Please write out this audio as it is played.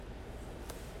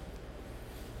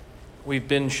We've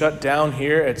been shut down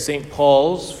here at St.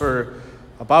 Paul's for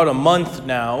about a month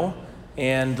now,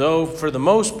 and though for the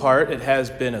most part it has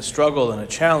been a struggle and a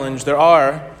challenge, there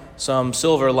are some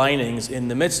silver linings in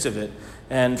the midst of it.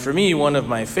 And for me, one of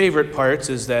my favorite parts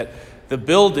is that the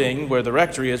building where the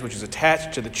rectory is, which is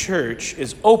attached to the church,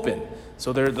 is open.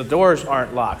 So the doors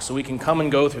aren't locked, so we can come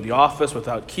and go through the office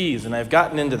without keys. And I've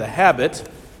gotten into the habit,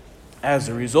 as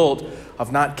a result,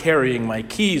 of not carrying my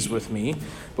keys with me.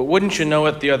 But wouldn't you know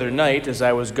it, the other night, as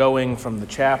I was going from the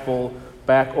chapel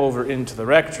back over into the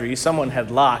rectory, someone had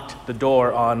locked the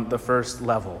door on the first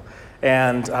level.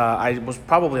 And I was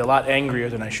probably a lot angrier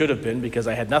than I should have been because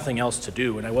I had nothing else to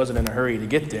do and I wasn't in a hurry to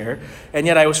get there. And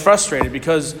yet I was frustrated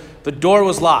because the door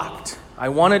was locked. I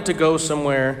wanted to go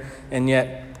somewhere, and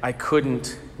yet I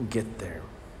couldn't get there.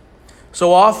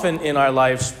 So often in our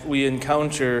lives, we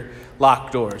encounter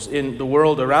locked doors in the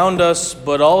world around us,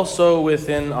 but also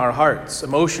within our hearts,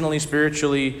 emotionally,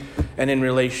 spiritually, and in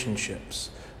relationships.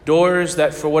 Doors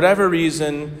that, for whatever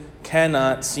reason,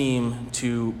 cannot seem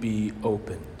to be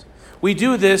opened. We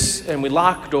do this and we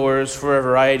lock doors for a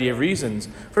variety of reasons.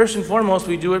 First and foremost,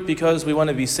 we do it because we want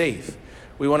to be safe.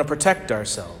 We want to protect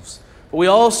ourselves. But we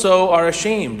also are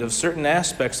ashamed of certain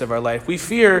aspects of our life. We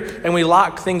fear and we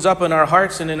lock things up in our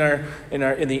hearts and in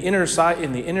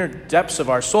the inner depths of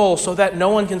our soul so that no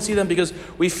one can see them, because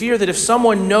we fear that if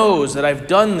someone knows that I've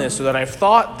done this or that I've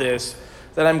thought this,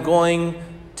 that I'm going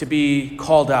to be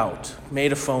called out,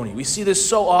 made a phony. We see this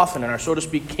so often in our, so to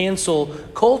speak, cancel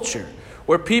culture,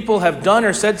 where people have done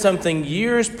or said something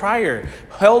years prior,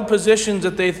 held positions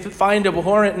that they find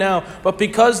abhorrent now, but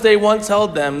because they once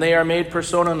held them, they are made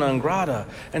persona non grata.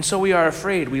 And so we are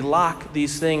afraid. We lock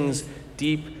these things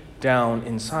deep down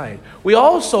inside. We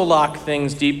also lock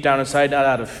things deep down inside, not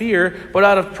out of fear, but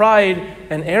out of pride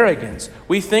and arrogance.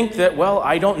 We think that, well,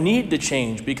 I don't need to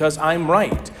change because I'm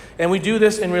right. And we do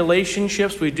this in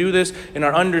relationships. We do this in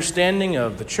our understanding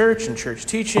of the church and church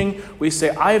teaching. We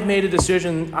say, I've made a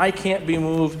decision. I can't be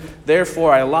moved.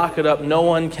 Therefore, I lock it up. No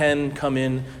one can come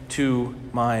in to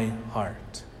my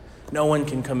heart. No one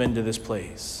can come into this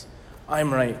place.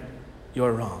 I'm right.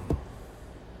 You're wrong.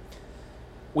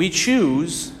 We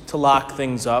choose to lock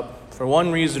things up for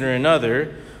one reason or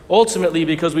another, ultimately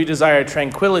because we desire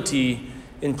tranquility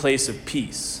in place of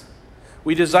peace.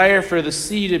 We desire for the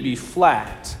sea to be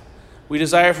flat. We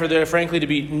desire for there, frankly, to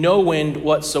be no wind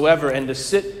whatsoever and to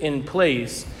sit in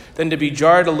place than to be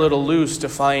jarred a little loose to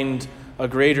find a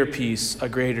greater peace, a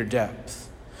greater depth.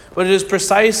 But it is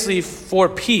precisely for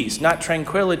peace, not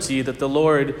tranquility, that the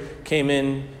Lord came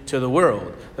into the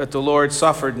world, that the Lord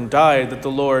suffered and died, that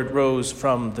the Lord rose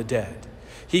from the dead.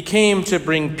 He came to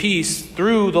bring peace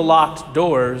through the locked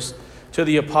doors to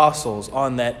the apostles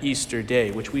on that Easter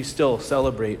day, which we still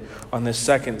celebrate on this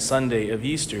second Sunday of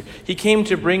Easter. He came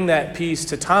to bring that peace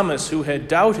to Thomas, who had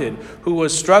doubted, who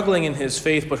was struggling in his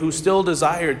faith, but who still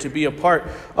desired to be a part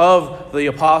of the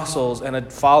apostles and a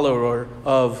follower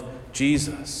of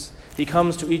Jesus. He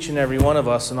comes to each and every one of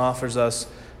us and offers us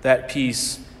that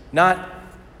peace, not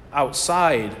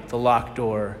outside the locked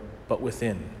door, but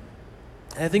within.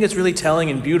 And I think it's really telling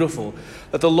and beautiful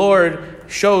that the Lord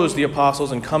shows the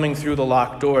apostles in coming through the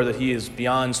locked door that he is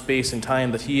beyond space and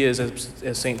time, that he is,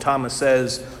 as St. Thomas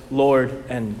says, Lord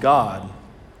and God.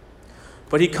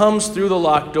 But he comes through the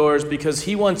locked doors because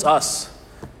he wants us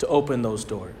to open those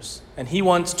doors. And he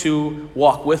wants to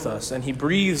walk with us, and he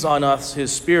breathes on us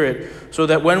his Spirit so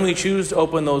that when we choose to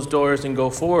open those doors and go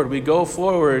forward, we go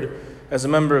forward as a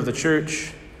member of the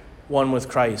church, one with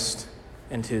Christ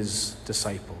and his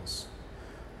disciples.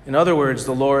 In other words,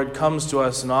 the Lord comes to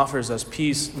us and offers us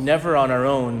peace, never on our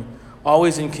own,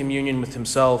 always in communion with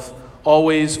himself,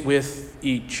 always with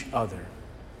each other.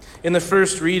 In the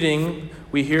first reading,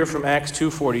 we hear from Acts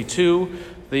 2:42,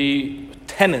 the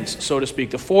tenets, so to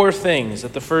speak, the four things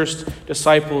that the first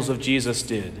disciples of Jesus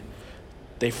did.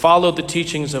 They followed the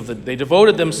teachings they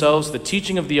devoted themselves to the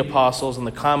teaching of the apostles and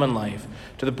the common life,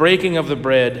 to the breaking of the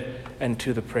bread, and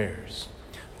to the prayers.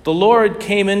 The Lord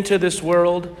came into this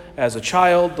world as a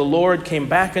child. The Lord came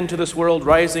back into this world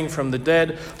rising from the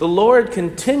dead. The Lord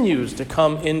continues to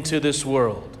come into this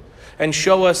world and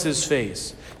show us his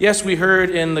face. Yes, we heard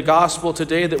in the gospel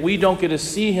today that we don't get to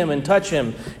see him and touch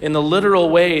him in the literal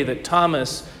way that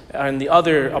Thomas and the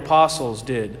other apostles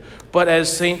did. But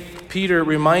as St. Peter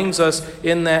reminds us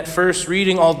in that first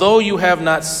reading, although you have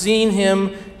not seen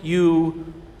him,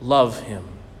 you love him.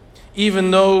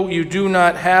 Even though you do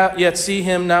not yet see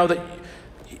him now,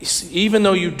 even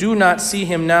though you do not see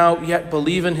him now, yet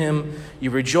believe in him, you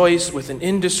rejoice with an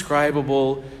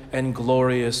indescribable and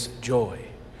glorious joy.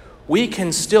 We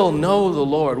can still know the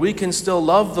Lord. We can still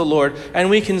love the Lord, and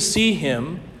we can see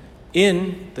him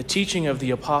in the teaching of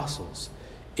the apostles,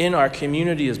 in our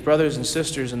community as brothers and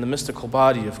sisters in the mystical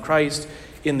body of Christ,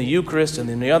 in the Eucharist and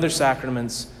in the other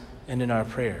sacraments, and in our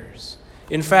prayers.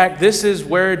 In fact, this is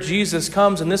where Jesus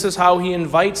comes, and this is how he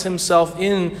invites himself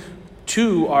in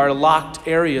to our locked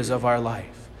areas of our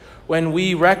life. When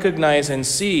we recognize and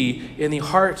see in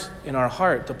our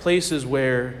heart, the places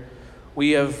where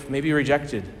we have maybe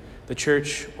rejected the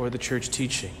church or the church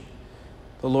teaching,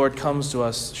 the Lord comes to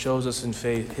us, shows us in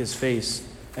his face,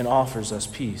 and offers us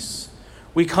peace.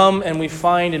 We come and we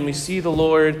find and we see the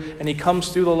Lord, and he comes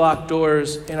through the locked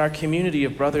doors in our community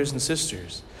of brothers and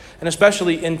sisters. And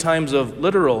especially in times of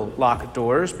literal locked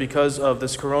doors, because of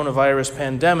this coronavirus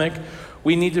pandemic,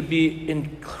 we need to be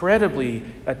incredibly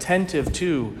attentive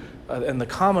to, in the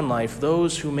common life,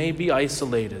 those who may be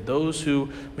isolated, those who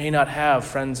may not have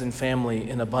friends and family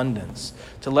in abundance,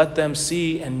 to let them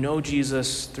see and know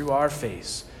Jesus through our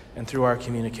face and through our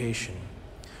communication.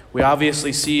 We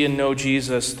obviously see and know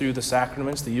Jesus through the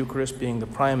sacraments, the Eucharist being the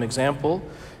prime example,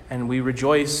 and we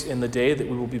rejoice in the day that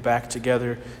we will be back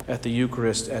together at the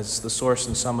Eucharist as the source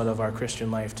and summit of our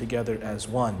Christian life, together as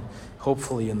one,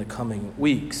 hopefully in the coming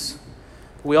weeks.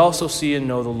 We also see and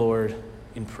know the Lord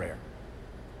in prayer.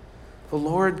 The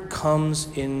Lord comes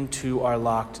into our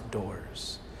locked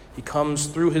doors. He comes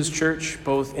through his church,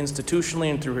 both institutionally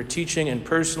and through her teaching, and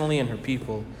personally in her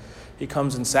people. He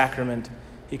comes in sacrament.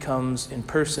 He comes in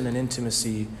person and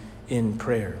intimacy in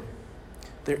prayer.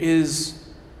 There is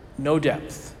no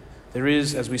depth. There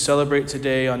is, as we celebrate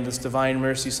today on this Divine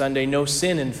Mercy Sunday, no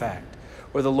sin, in fact,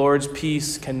 where the Lord's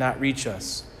peace cannot reach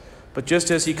us. But just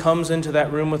as he comes into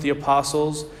that room with the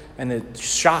apostles and it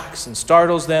shocks and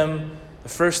startles them, the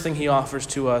first thing he offers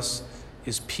to us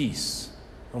is peace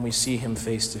when we see him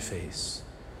face to face.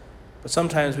 But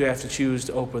sometimes we have to choose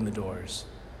to open the doors.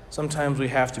 Sometimes we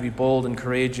have to be bold and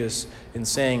courageous in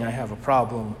saying, I have a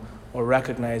problem, or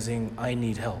recognizing I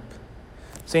need help.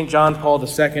 St. John Paul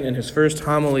II, in his first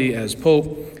homily as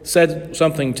Pope, said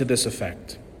something to this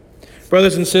effect.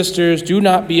 Brothers and sisters, do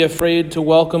not be afraid to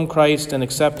welcome Christ and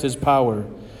accept his power.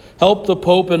 Help the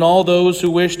Pope and all those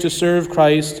who wish to serve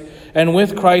Christ, and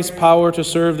with Christ's power to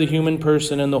serve the human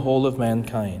person and the whole of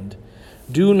mankind.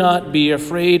 Do not be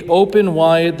afraid. Open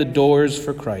wide the doors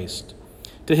for Christ.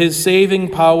 To his saving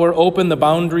power, open the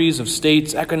boundaries of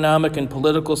states, economic and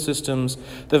political systems,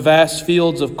 the vast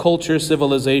fields of culture,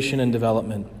 civilization, and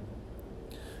development.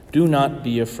 Do not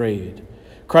be afraid.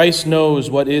 Christ knows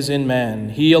what is in man.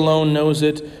 He alone knows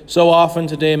it. So often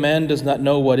today man does not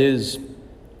know what is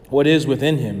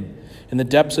within him, in the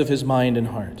depths of his mind and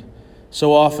heart.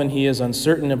 So often he is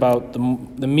uncertain about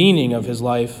the meaning of his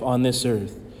life on this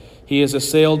earth. He is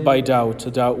assailed by doubt,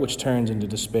 a doubt which turns into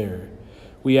despair.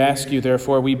 We ask you,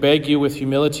 therefore, we beg you with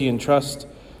humility and trust,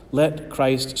 let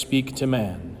Christ speak to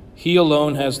man. He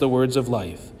alone has the words of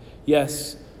life,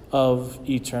 yes, of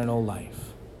eternal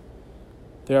life.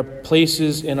 There are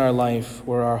places in our life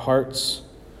where our hearts,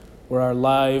 where our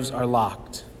lives are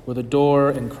locked, where the door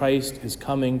and Christ is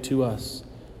coming to us.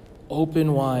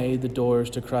 Open wide the doors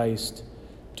to Christ.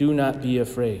 Do not be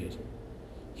afraid.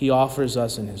 He offers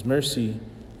us in his mercy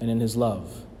and in his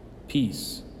love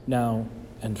peace now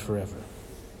and forever.